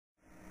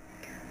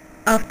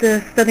After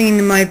studying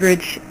the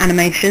Mybridge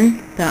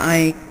animation that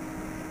I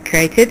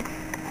created,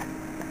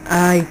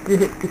 I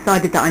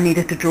decided that I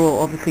needed to draw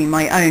obviously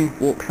my own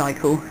walk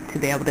cycle to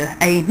be able to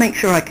make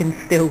sure I can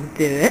still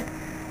do it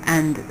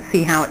and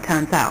see how it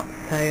turns out.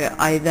 So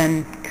I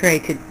then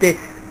created this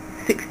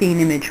 16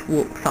 image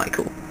walk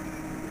cycle,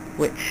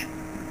 which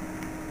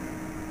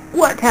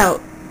worked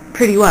out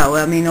pretty well.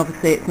 I mean,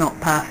 obviously it's not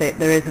perfect,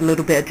 there is a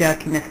little bit of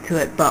jerkiness to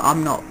it, but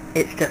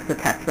it's just a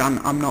test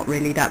run, I'm not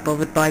really that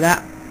bothered by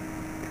that.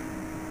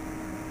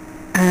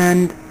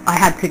 And I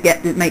had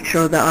to make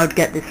sure that I would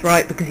get this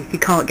right, because if you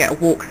can't get a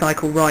walk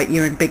cycle right,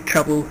 you're in big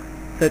trouble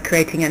for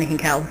creating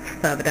anything else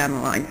further down the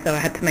line. So I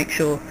had to make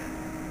sure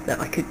that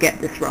I could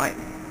get this right,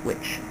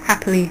 which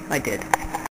happily I did.